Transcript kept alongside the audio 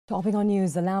Topping on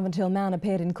news, a Lavent Hill man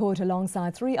appeared in court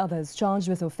alongside 3 others charged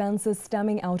with offences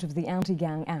stemming out of the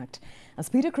Anti-Gang Act. As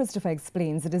Peter Christopher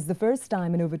explains, it is the first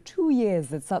time in over 2 years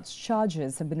that such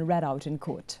charges have been read out in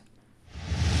court.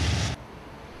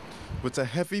 With a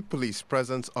heavy police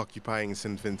presence occupying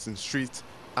St. Vincent Street,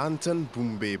 Anton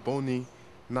Bumbe Boni,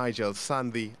 Nigel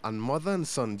Sandy and mother and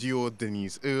son duo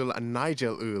Denise Earl and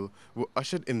Nigel Earl were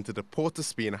ushered into the Port of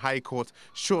Spain High Court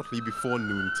shortly before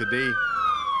noon today.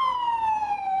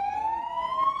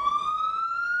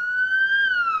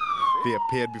 They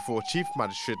appeared before Chief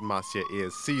Magistrate Marcia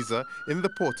Ayers Caesar in the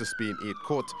Port of Spain 8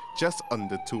 Court just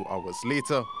under 2 hours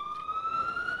later.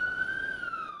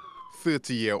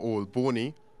 30-year-old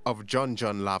Boni of John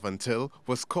Lavent Hill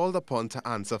was called upon to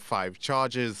answer 5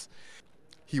 charges.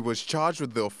 He was charged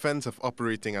with the offence of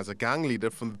operating as a gang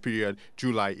leader from the period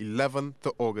July 11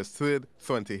 to August 3,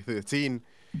 2013.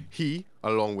 He,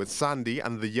 along with Sandy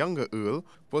and the younger Earl,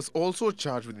 was also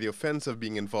charged with the offence of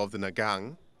being involved in a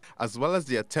gang, as well as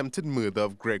the attempted murder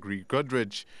of Gregory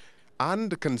Goodridge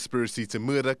and the conspiracy to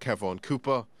murder Kevon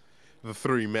Cooper. The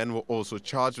 3 men were also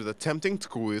charged with attempting to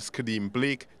coerce Kadeem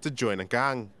Blake to join a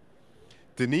gang.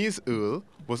 Denise Earl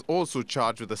was also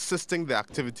charged with assisting the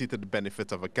activity to the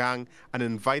benefit of a gang and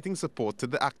inviting support to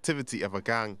the activity of a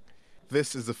gang.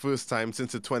 This is the first time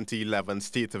since the 2011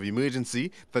 state of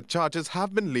emergency that charges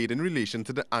have been laid in relation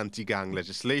to the anti-gang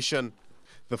legislation.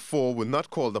 The 4 were not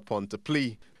called upon to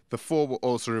plea. The 4 were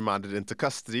also remanded into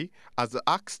custody, as the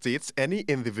Act states any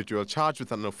individual charged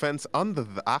with an offence under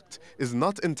the Act is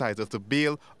not entitled to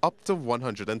bail up to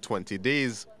 120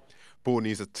 days.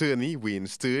 Boni's attorney, Wayne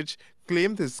Sturge,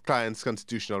 claimed his client's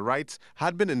constitutional rights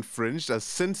had been infringed as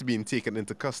since being taken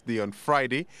into custody on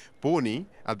Friday, Boni,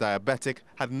 a diabetic,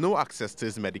 had no access to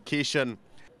his medication.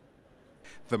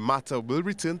 The matter will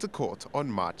return to court on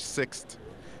March 6th.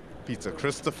 Peter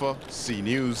Christopher, C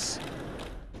News.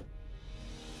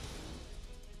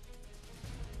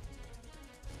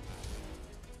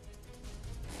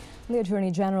 The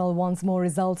Attorney General wants more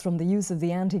results from the use of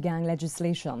the anti-gang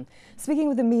legislation. Speaking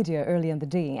with the media earlier in the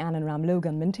day, Anand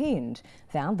Ramlogan maintained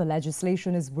that the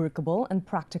legislation is workable and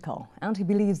practical, and he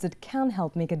believes it can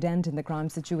help make a dent in the crime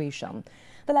situation.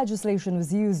 The legislation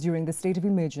was used during the state of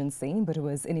emergency, but it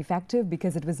was ineffective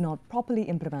because it was not properly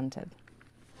implemented.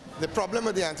 The problem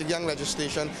with the anti-gang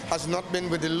legislation has not been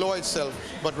with the law itself,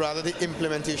 but rather the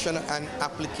implementation and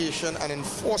application and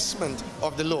enforcement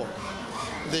of the law.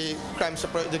 The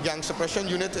gang suppression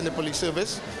unit in the police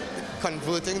service,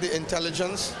 converting the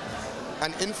intelligence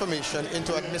and information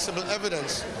into admissible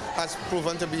evidence has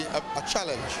proven to be a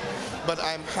challenge. But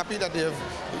I'm happy that they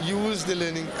have used the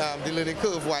learning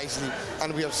curve wisely,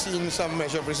 and we have seen some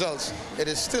measured results. It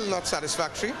is still not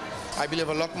satisfactory. I believe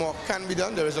a lot more can be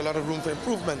done. There is a lot of room for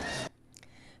improvement.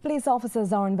 Police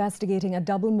officers are investigating a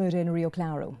double murder in Rio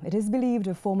Claro. It is believed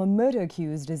a former murder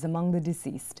accused is among the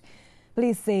deceased.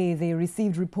 Police say they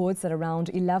received reports at around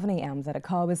 11 a.m. that a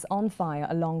car was on fire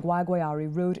along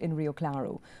Guaguayari Road in Rio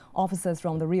Claro. Officers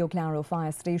from the Rio Claro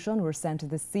fire station were sent to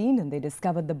the scene and they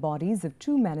discovered the bodies of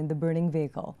 2 men in the burning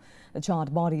vehicle. The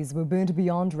charred bodies were burnt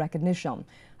beyond recognition.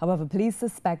 However, police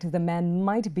suspect the men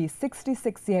might be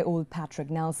 66-year-old Patrick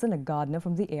Nelson, a gardener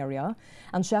from the area,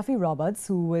 and Sheffy Roberts,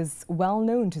 who was well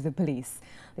known to the police.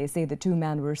 They say the 2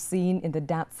 men were seen in the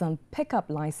Datsun pickup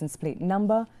license plate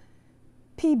number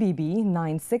PBB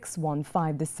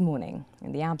 9615 this morning.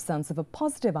 In the absence of a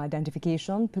positive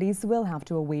identification, police will have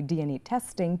to await DNA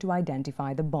testing to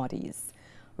identify the bodies.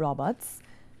 Roberts,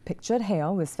 pictured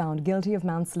here, was found guilty of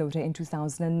manslaughter in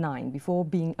 2009 before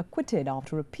being acquitted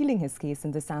after appealing his case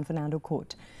in the San Fernando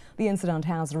court. The incident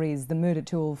has raised the murder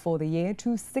toll for the year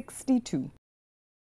to 62.